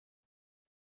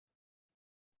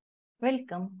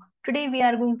Welcome. Today we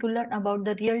are going to learn about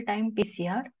the real-time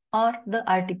PCR or the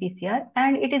RT-PCR,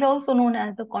 and it is also known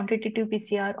as the quantitative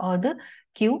PCR or the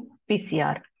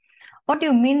qPCR. What do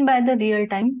you mean by the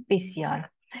real-time PCR?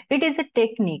 It is a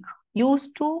technique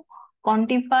used to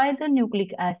quantify the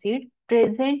nucleic acid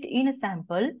present in a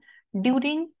sample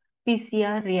during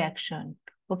PCR reaction.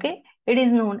 Okay, it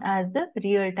is known as the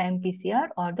real-time PCR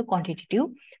or the quantitative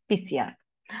PCR.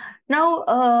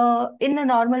 Now, in a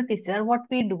normal PCR, what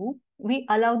we do, we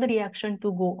allow the reaction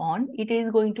to go on. It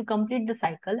is going to complete the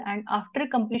cycle, and after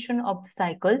completion of the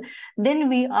cycle, then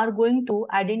we are going to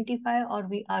identify or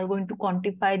we are going to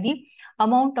quantify the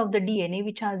amount of the DNA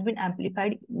which has been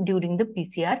amplified during the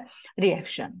PCR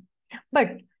reaction.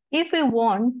 But if we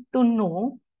want to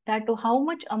know that how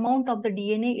much amount of the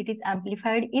DNA it is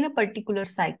amplified in a particular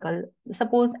cycle,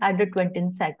 suppose at the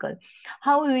 20th cycle,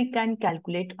 how we can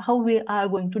calculate, how we are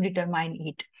going to determine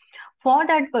it. For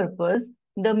that purpose,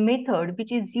 the method which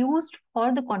is used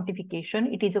for the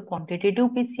quantification, it is a quantitative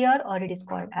PCR or it is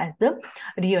called as the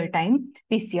real-time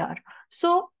PCR.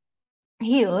 So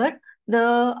here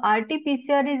the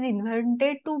RT-PCR is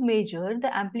invented to measure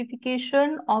the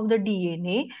amplification of the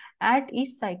DNA at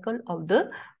each cycle of the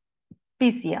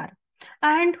PCR.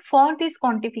 And for this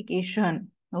quantification,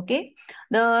 okay,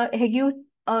 the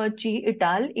Higuchi et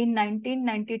al. In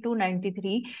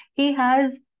 1992-93, he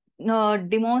has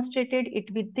demonstrated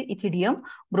it with the ethidium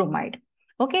bromide.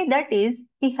 Okay, that is,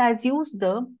 he has used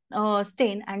the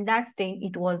stain, and that stain,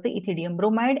 it was the ethidium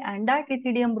bromide, and that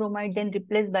ethidium bromide then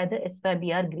replaced by the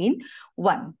SYBR green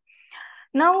 1.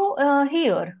 Now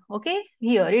here, okay,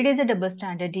 here it is a double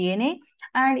stranded DNA,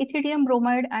 and ethidium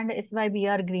bromide and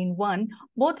SYBR green 1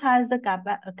 both has the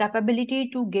capability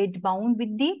to get bound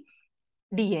with the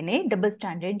DNA, double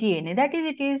stranded DNA. That is,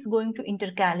 it is going to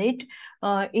intercalate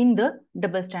in the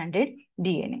double stranded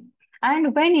DNA.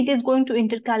 And when it is going to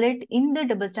intercalate in the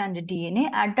double stranded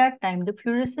DNA, at that time the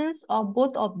fluorescence of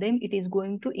both of them, it is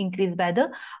going to increase by the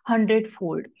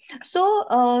 100-fold.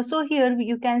 So here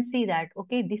you can see that,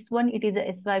 okay, this one, it is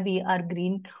a SYBR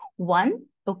green 1,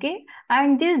 okay,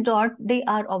 and these dot, they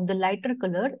are of the lighter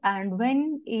color, and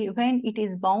when it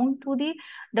is bound to the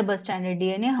double stranded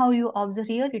DNA, how you observe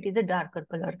here, it is a darker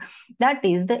color. That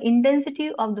is, the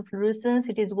intensity of the fluorescence,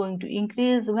 it is going to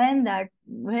increase when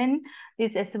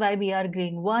this SYBR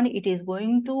green 1, it is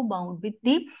going to bound with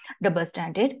the double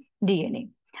stranded DNA.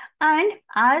 And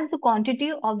as the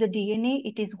quantity of the DNA,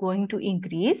 it is going to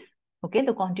increase, okay,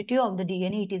 the quantity of the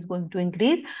DNA, it is going to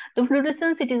increase, the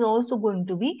fluorescence, it is also going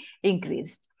to be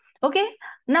increased. Okay,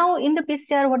 now in the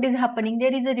PCR, what is happening?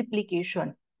 There is a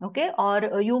replication, okay,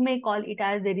 or you may call it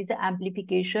as there is an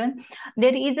amplification.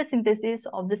 There is a synthesis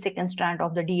of the second strand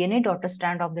of the DNA, daughter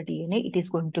strand of the DNA, it is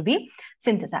going to be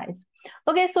synthesized.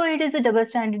 Okay, so it is a double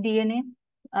stranded DNA.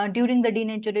 During the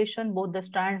denaturation, both the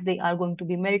strands, they are going to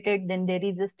be melted. Then there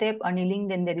is a step annealing,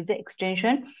 then there is an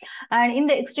extension. And in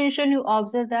the extension, you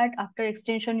observe that after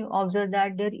extension, you observe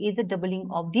that there is a doubling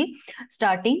of the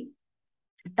starting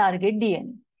target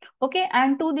DNA. Okay,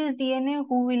 and to this DNA,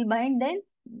 who will bind? Then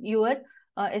your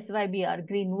SYBR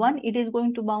green 1, it is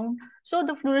going to bound. So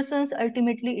the fluorescence,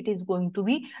 ultimately, it is going to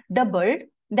be doubled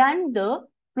than the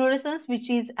fluorescence which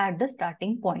is at the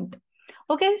starting point.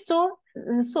 Okay,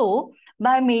 so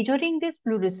by measuring this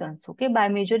fluorescence, okay, by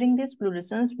measuring this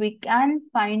fluorescence, we can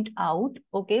find out,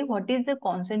 okay, what is the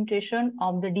concentration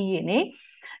of the DNA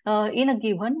in a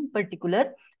given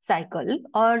particular cycle,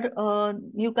 or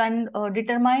you can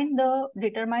determine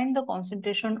the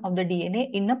concentration of the DNA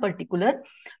in a particular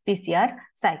PCR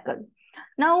cycle.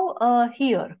 Now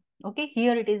here, okay,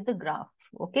 here it is the graph,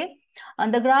 okay,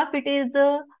 and the graph, it is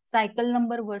the cycle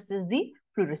number versus the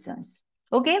fluorescence.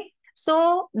 Okay,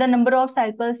 so the number of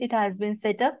cycles it has been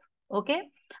set up, okay,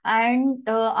 and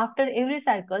after every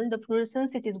cycle, the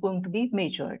fluorescence, it is going to be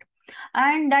measured,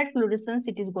 and that fluorescence,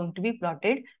 it is going to be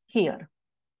plotted here.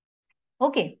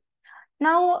 Okay,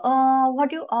 now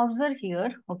what you observe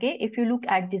here, okay, if you look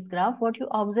at this graph, what you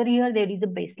observe here, there is a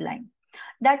baseline,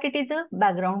 that it is a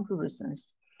background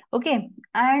fluorescence, okay,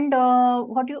 and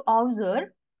what you observe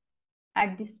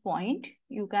at this point,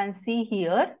 you can see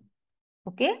here,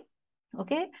 okay,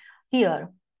 here,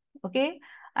 okay,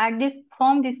 at this,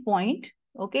 from this point,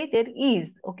 okay, there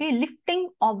is, okay, lifting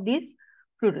of this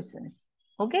fluorescence,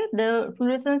 okay, the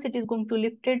fluorescence, it is going to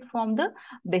lift it from the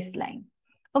baseline.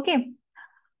 Okay,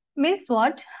 means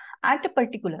what? At a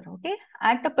particular, okay,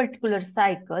 at a particular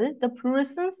cycle, the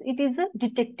fluorescence, it is a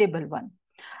detectable one.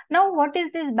 Now, what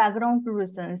is this background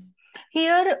fluorescence?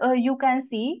 Here you can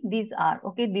see these are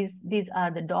okay. These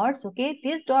are the dots. Okay,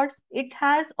 these dots it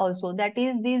has also, that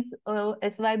is this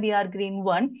SYBR green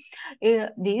one.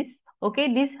 This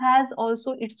okay. This has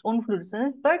also its own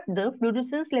fluorescence, but the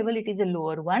fluorescence level it is a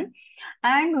lower one,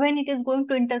 and when it is going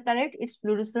to interconnect, its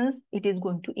fluorescence it is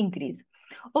going to increase.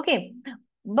 Okay,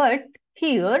 but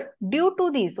here due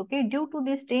to this okay, due to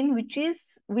this stain which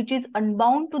is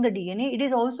unbound to the DNA, it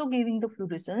is also giving the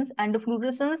fluorescence, and the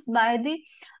fluorescence by the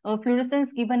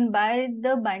fluorescence given by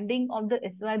the binding of the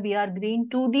SYBR green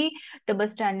to the double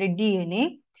stranded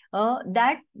DNA,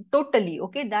 that totally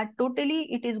okay, that totally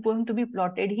it is going to be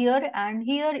plotted here, and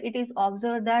here it is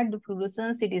observed that the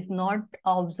fluorescence it is not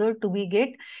observed to be get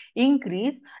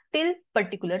increase till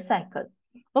particular cycle.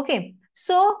 Okay,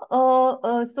 so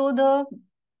so the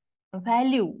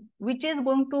value which is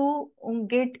going to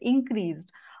get increased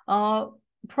uh,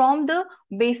 from the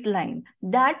baseline,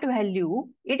 that value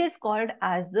it is called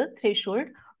as the threshold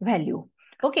value.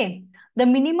 Okay, the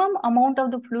minimum amount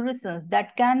of the fluorescence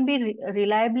that can be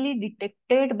reliably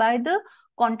detected by the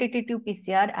quantitative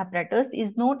PCR apparatus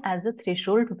is known as the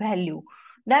threshold value,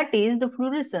 that is the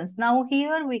fluorescence. Now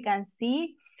here we can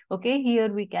see okay,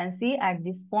 here we can see at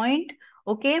this point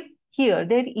okay, here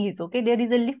there is okay, there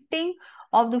is a lifting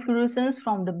of the fluorescence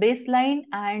from the baseline,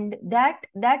 and that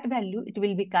value it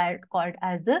will be called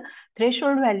as the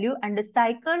threshold value, and the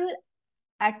cycle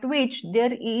at which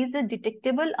there is a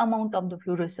detectable amount of the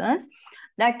fluorescence,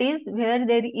 that is where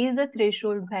there is a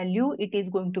threshold value it is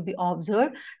going to be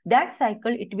observed, that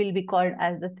cycle it will be called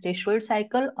as the threshold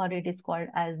cycle, or it is called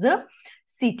as the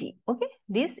CT. Okay,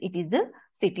 this it is the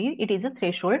CT, it is a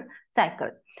threshold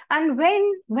cycle. And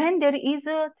when there is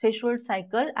a threshold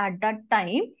cycle, at that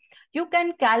time you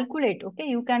can calculate okay,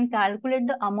 you can calculate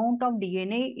the amount of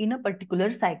DNA in a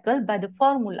particular cycle by the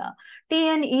formula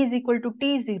Tn is equal to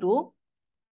T0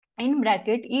 in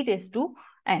bracket e raised to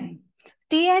n.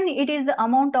 Tn it is the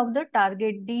amount of the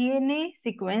target DNA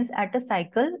sequence at a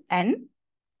cycle n.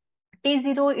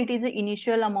 T0 it is the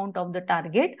initial amount of the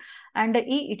target, and the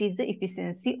E it is the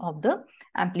efficiency of the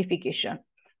amplification.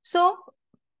 So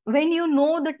when you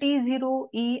know the T0,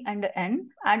 E and N,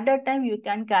 at that time you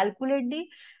can calculate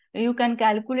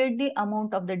the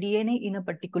amount of the DNA in a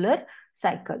particular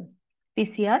cycle,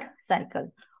 PCR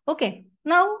cycle. Okay,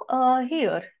 now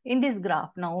here in this graph,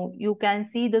 now you can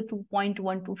see the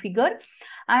 2.12 figure,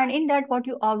 and in that what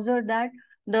you observe that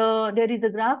there is a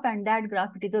graph, and that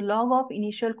graph it is a log of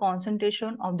initial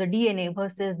concentration of the DNA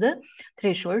versus the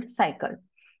threshold cycle.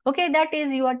 Okay, that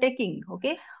is you are taking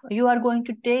okay, you are going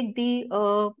to take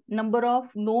the number of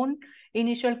known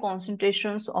initial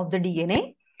concentrations of the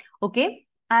DNA. Okay,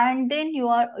 and then you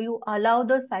allow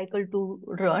the cycle to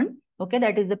run. Okay,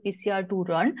 that is the PCR to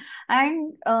run,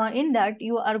 and in that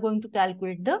you are going to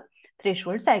calculate the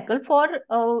threshold cycle for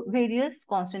various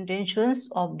concentrations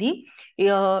of the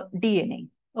DNA.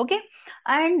 Okay,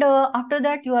 and after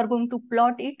that you are going to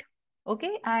plot it.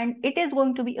 Okay, and it is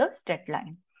going to be a straight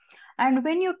line. And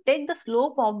when you take the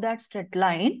slope of that straight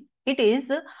line, it is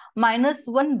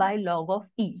 -1 by log of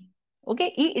E.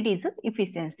 Okay, E it is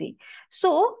efficiency.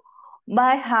 So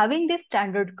by having this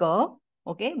standard curve,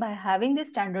 okay, by having this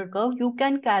standard curve, you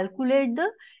can calculate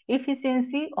the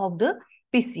efficiency of the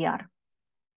PCR.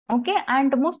 Okay,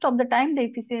 and most of the time the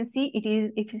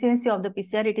efficiency of the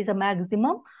PCR it is a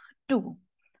maximum 2.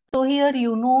 So here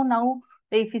you know now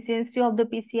the efficiency of the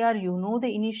PCR, you know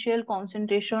the initial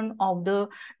concentration of the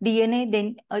DNA,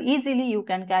 then easily you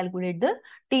can calculate the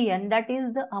Tn, that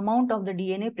is the amount of the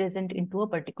DNA present into a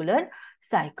particular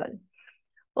cycle.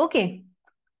 Okay,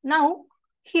 now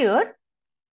here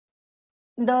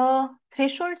the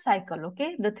threshold cycle,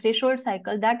 okay, the threshold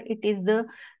cycle, that it is the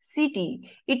CT,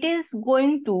 it is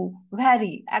going to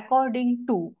vary according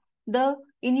to the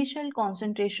initial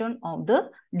concentration of the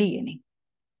DNA.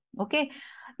 Okay,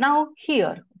 now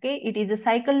here okay, it is a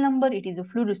cycle number, it is a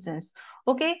fluorescence.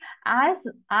 Okay, as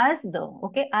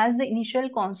the initial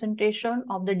concentration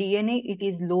of the DNA it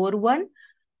is lower one,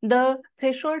 the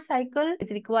threshold cycle is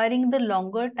requiring the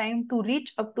longer time to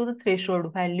reach up to the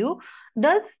threshold value,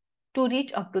 thus to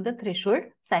reach up to the threshold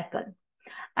cycle.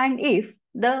 And if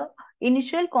the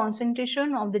initial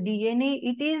concentration of the DNA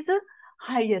it is a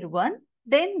higher one,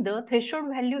 then the threshold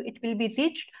value it will be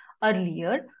reached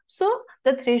earlier, so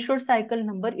the threshold cycle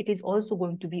number it is also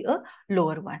going to be a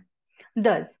lower one.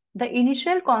 Thus the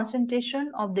initial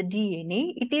concentration of the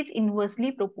DNA it is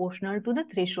inversely proportional to the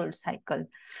threshold cycle.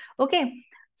 Okay,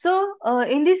 so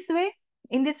in this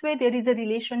way there is a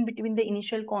relation between the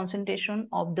initial concentration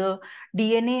of the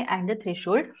DNA and the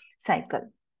threshold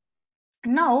cycle.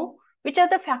 Now, which are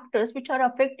the factors which are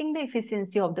affecting the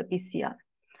efficiency of the PCR?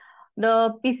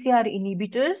 the PCR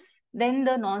inhibitors, then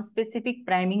the non-specific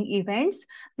priming events,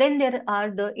 then there are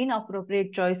the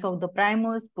inappropriate choice of the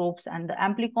primers, probes, and the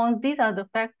amplicons. These are the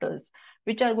factors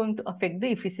which are going to affect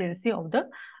the efficiency of the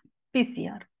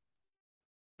PCR.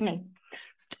 Next,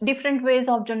 different ways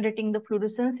of generating the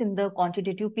fluorescence in the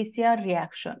quantitative PCR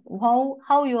reaction.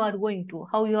 How you are going to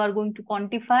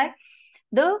quantify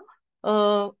the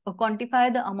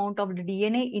amount of the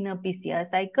DNA in a PCR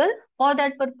cycle. For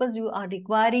that purpose, you are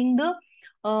requiring the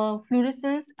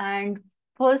fluorescence. And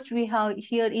first, we have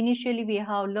here initially we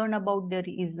have learned about there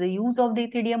is the use of the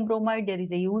ethidium bromide. There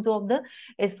is a use of the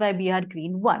SYBR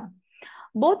green 1.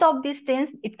 Both of these stains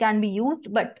it can be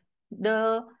used, but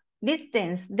these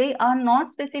stains they are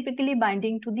not specifically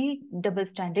binding to the double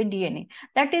stranded DNA.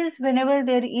 That is, whenever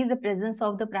there is a presence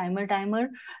of the primer dimer,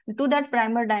 to that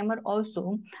primer dimer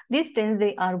also these stains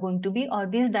they are going to be, or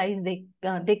these dyes they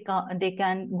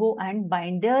can go and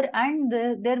bind there, and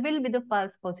there will be the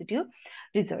false positive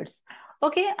results.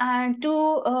 Okay, and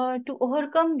to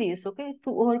overcome this,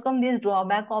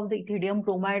 drawback of the ethidium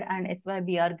bromide and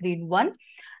SYBR green 1,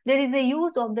 there is a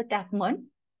use of the Tachman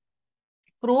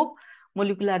probe,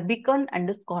 molecular beacon, and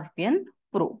the scorpion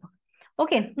probe.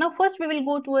 Okay, now first we will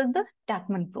go towards the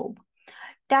Tachman probe.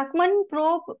 Tachman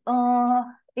probe,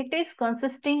 it is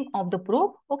consisting of the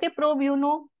probe. Okay, probe, you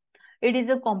know, it is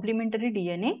a complementary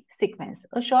DNA sequence,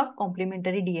 a short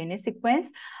complementary DNA sequence.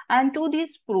 And to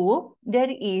this probe, there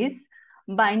is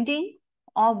binding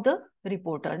of the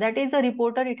reporter. That is a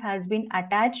reporter, it has been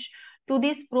attached to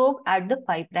this probe at the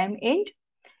 5' end.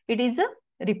 It is a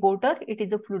reporter, it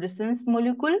is a fluorescence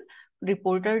molecule,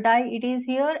 reporter dye it is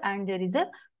here, and there is a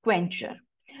quencher.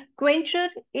 Quencher,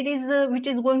 it is which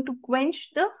is going to quench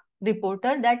the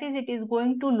reporter, that is, it is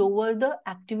going to lower the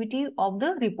activity of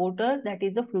the reporter, that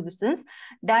is the fluorescence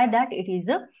dye, that it is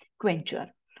a quencher.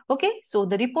 Okay, so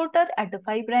the reporter at the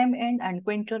 5' end and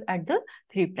quencher at the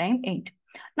 3' end.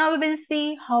 Now we will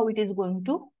see how it is going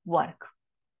to work.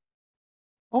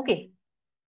 Okay.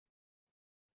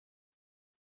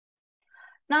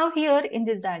 Now here in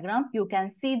this diagram, you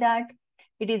can see that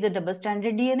it is a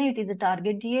double-stranded DNA, it is a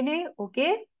target DNA,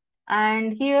 okay?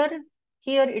 And here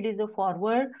it is a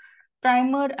forward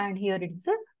primer, and here it is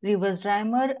a reverse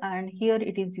primer, and here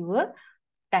it is your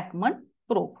Tachman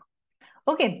probe.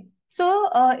 Okay, so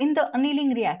in the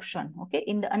annealing reaction, okay,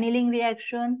 in the annealing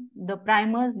reaction, the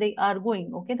primers they are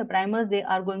going, okay, the primers they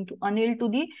are going to anneal to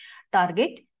the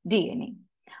target DNA,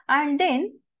 and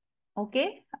then,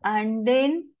 okay, and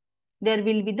then there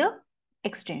will be the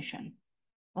extension.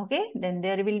 Okay, then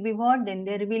there will be what? Then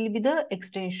there will be the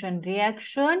extension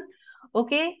reaction.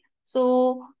 Okay,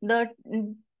 so the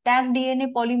tag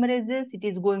DNA polymerases, it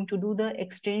is going to do the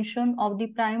extension of the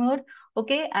primer.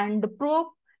 Okay, and the probe,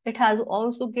 it has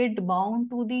also get bound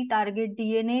to the target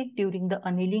DNA during the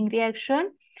annealing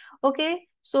reaction. Okay,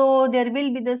 so there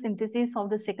will be the synthesis of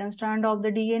the second strand of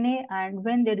the DNA, and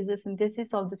when there is a synthesis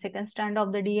of the second strand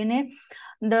of the DNA,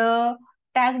 the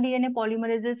tag DNA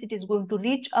polymerases, it is going to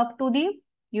reach up to the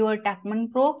your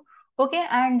Tachman probe. Okay,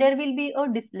 and there will be a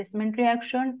displacement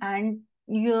reaction, and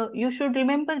you should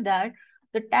remember that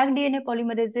the tag DNA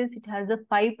polymerases, it has a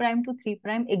 5' to 3'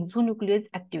 exonuclease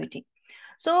activity.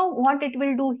 So what it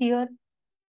will do here,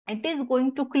 it is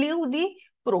going to cleave the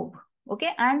probe. Okay,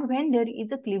 and when there is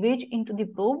a cleavage into the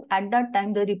probe, at that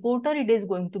time the reporter, it is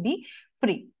going to be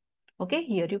free. Okay,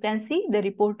 here you can see the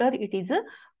reporter, it is a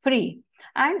free,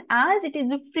 and as it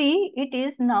is free, it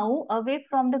is now away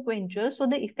from the quencher. So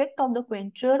the effect of the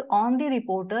quencher on the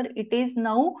reporter, it is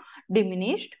now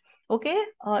diminished. Okay,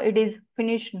 it is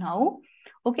finished now.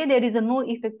 Okay, there is no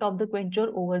effect of the quencher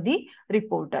over the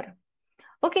reporter.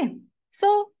 Okay,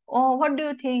 so what do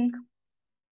you think?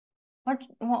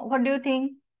 What do you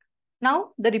think?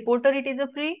 Now the reporter, it is a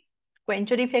free,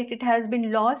 quencher effect it has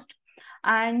been lost,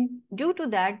 and due to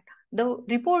that the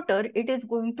reporter, it is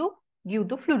going to give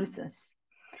the fluorescence.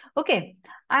 Okay,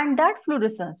 and that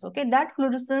fluorescence, okay, that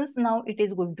fluorescence now it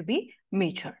is going to be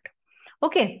measured.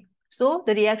 Okay, so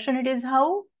the reaction, it is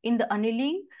how in the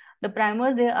annealing, the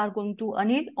primers they are going to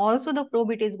anneal, also the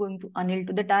probe it is going to anneal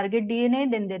to the target DNA,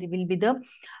 then there will be the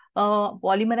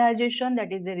polymerization,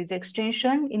 that is, there is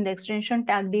extension. In the extension,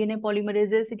 tag DNA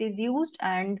polymerases it is used,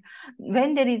 and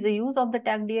when there is a use of the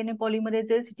tag DNA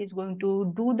polymerases, it is going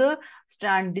to do the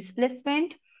strand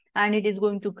displacement, and it is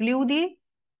going to cleave the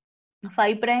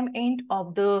 5' end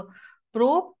of the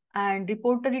probe, and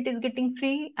reporter it is getting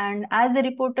free, and as the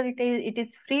reporter it is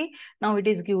free, now it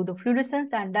is give the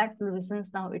fluorescence, and that fluorescence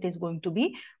now it is going to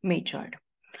be measured.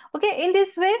 Okay, in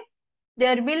this way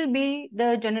there will be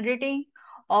the generating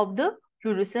of the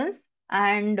fluorescence,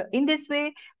 And in this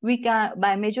way, we can,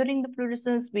 by measuring the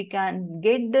fluorescence, we can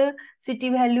get the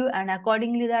CT value, and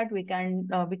accordingly that we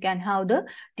can have the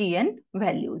TN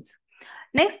values.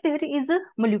 Next, there is a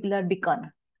molecular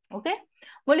beacon. Okay,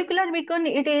 molecular beacon,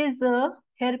 it is a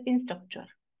hairpin structure.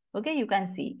 Okay, you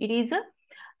can see it is a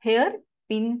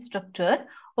hairpin structure.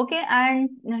 Okay, and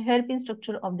hairpin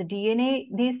structure of the DNA.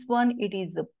 This one, it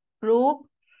is a probe.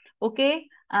 Okay,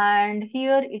 and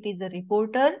here it is a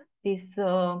reporter. This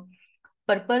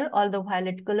purple or the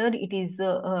violet color, it is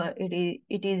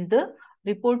the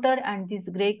reporter, and this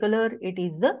gray color, it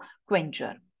is the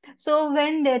quencher. So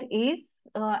when there is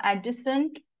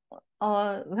adjacent,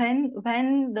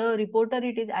 when the reporter,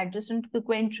 it is adjacent to the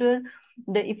quencher,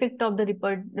 the effect of the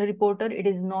reporter, it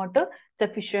is not a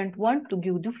sufficient one to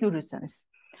give the fluorescence.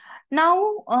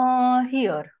 Now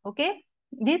here, okay,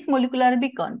 this molecular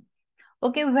beacon,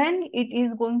 okay, when it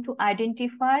is going to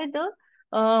identify the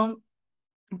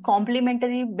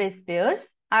complementary base pairs,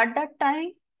 at that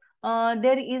time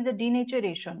there is a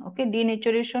denaturation, okay,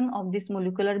 denaturation of this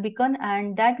molecular beacon,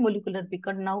 and that molecular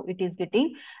beacon, now it is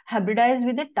getting hybridized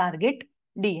with the target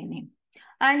DNA.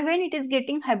 And when it is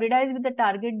getting hybridized with the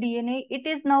target DNA, it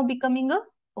is now becoming a,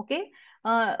 okay,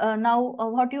 now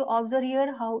what you observe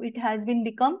here, how it has been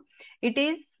become, it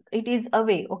is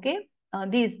away, okay,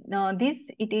 this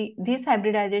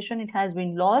hybridization, it has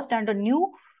been lost, and a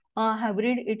new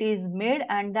hybrid it is made,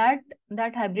 and that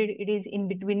hybrid, it is in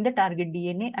between the target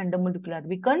DNA and the molecular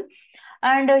beacon.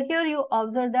 And here you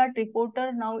observe that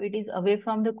reporter, now it is away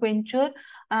from the quencher,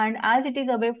 and as it is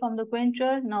away from the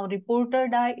quencher, now reporter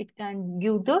dye, it can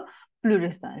give the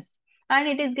fluorescence, and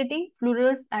it is getting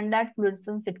fluorescence, and that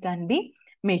fluorescence, it can be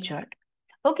measured.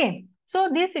 Okay, so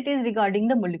this, it is regarding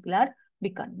the molecular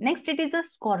beacon. Next, it is a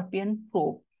scorpion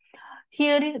probe.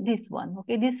 Here is this one,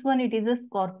 okay, this one, it is a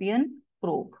scorpion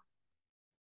probe.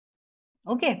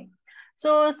 Okay,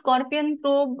 so scorpion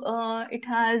probe, it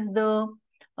has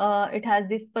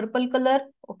this purple color.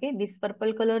 Okay, this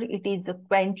purple color, it is a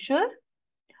quencher.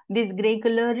 This gray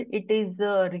color, it is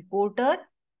a reporter.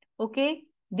 Okay,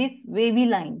 this wavy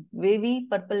line, wavy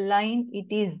purple line,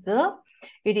 it is a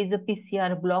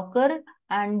PCR blocker,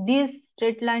 and this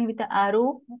straight line with the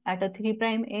arrow at a 3'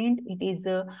 end, it is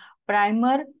a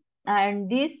primer, and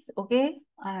this, okay,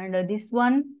 and this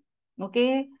one,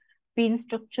 okay, pin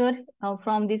structure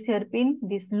from this hairpin,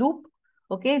 this loop,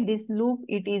 okay, this loop,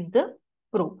 it is the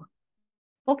probe.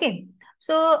 Okay,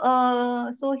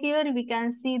 so here we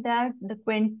can see that the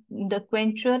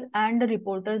quencher and the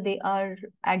reporter, they are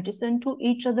adjacent to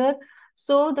each other.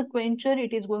 So the quencher,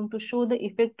 it is going to show the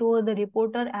effect over the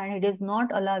reporter, and it is not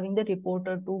allowing the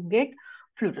reporter to get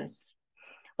fluorescence.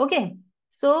 Okay,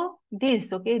 so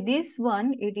this, okay, this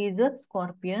one, it is a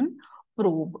scorpion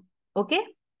probe. Okay,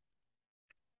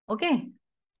 okay.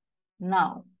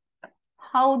 Now,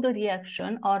 how the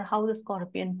reaction, or how the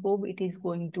scorpion probe, it is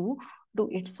going to do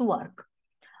its work.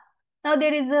 Now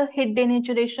there is a heat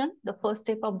denaturation, the first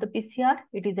step of the PCR,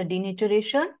 it is a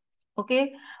denaturation.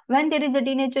 Okay, when there is a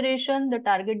denaturation, the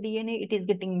target DNA, it is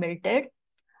getting melted.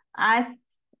 As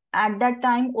at that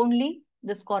time only,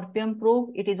 the scorpion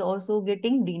probe, it is also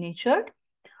getting denatured.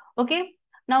 Okay,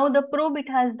 now the probe, it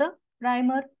has the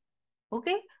primer.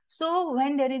 Okay, so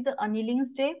when there is an annealing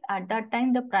step, at that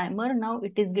time the primer, now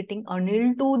it is getting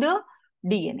annealed to the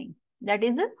DNA, that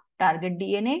is the target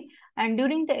DNA, and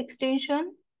during the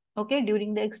extension, okay,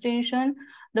 during the extension,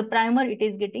 the primer, it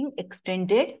is getting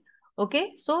extended.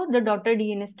 Okay, so the daughter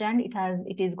DNA strand,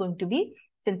 it is going to be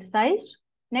synthesized.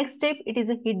 Next step, it is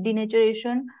a heat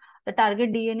denaturation. The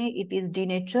target DNA, it is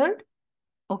denatured.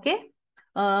 Okay,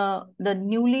 the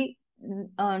newly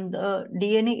the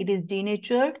DNA, it is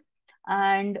denatured.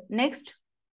 And next,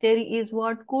 there is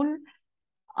what cool.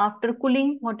 After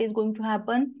cooling, what is going to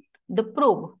happen? The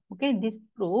probe, okay, this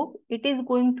probe, it is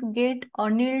going to get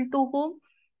annealed to whom?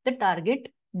 The target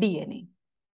DNA.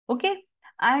 Okay,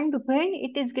 and when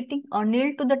it is getting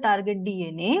annealed to the target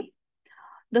DNA,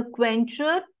 the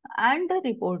quencher and the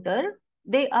reporter,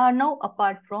 they are now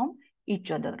apart from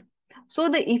each other. So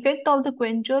the effect of the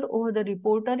quencher over the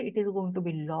reporter, it is going to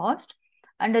be lost,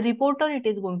 and the reporter, it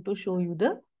is going to show you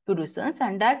the fluorescence,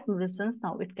 and that fluorescence,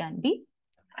 now it can be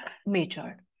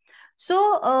measured.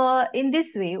 So in this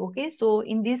way, okay, so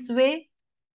in this way,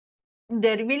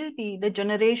 there will be the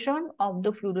generation of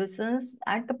the fluorescence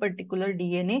at a particular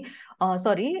DNA,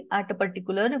 at a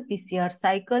particular PCR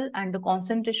cycle, and the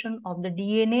concentration of the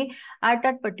DNA at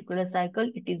that particular cycle,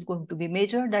 it is going to be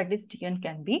measured, that is TN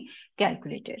can be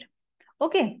calculated.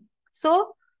 Okay,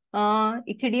 so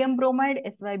ethidium bromide,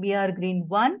 SYBR green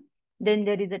 1, then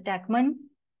there is a Tachman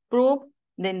probe,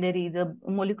 Then there is a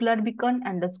molecular beacon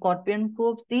and the scorpion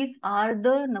probes. These are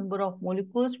the number of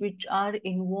molecules which are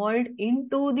involved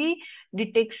into the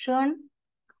detection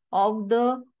of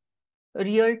the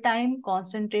real-time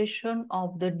concentration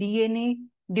of the DNA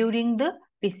during the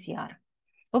PCR.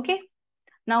 Okay.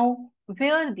 Now,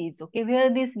 where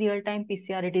this real-time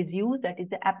PCR it is used, that is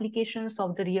the applications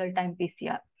of the real-time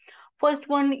PCR. First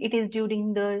one, it is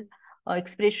during the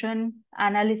expression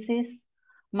analysis,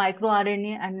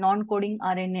 microRNA and non-coding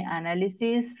RNA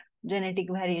analysis, genetic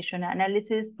variation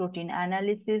analysis, protein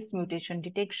analysis, mutation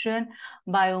detection,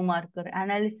 biomarker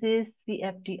analysis,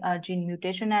 CFTR gene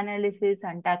mutation analysis,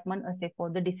 and Tachman assay for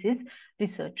the disease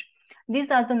research.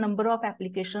 These are the number of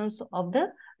applications of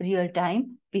the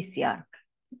real-time PCR.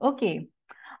 Okay,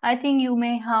 I think you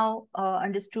may have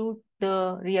understood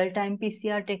the real-time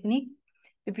PCR technique.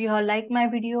 If you have liked my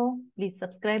video, please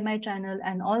subscribe my channel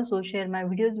and also share my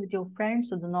videos with your friends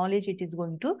so the knowledge it is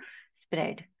going to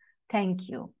spread. Thank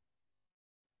you.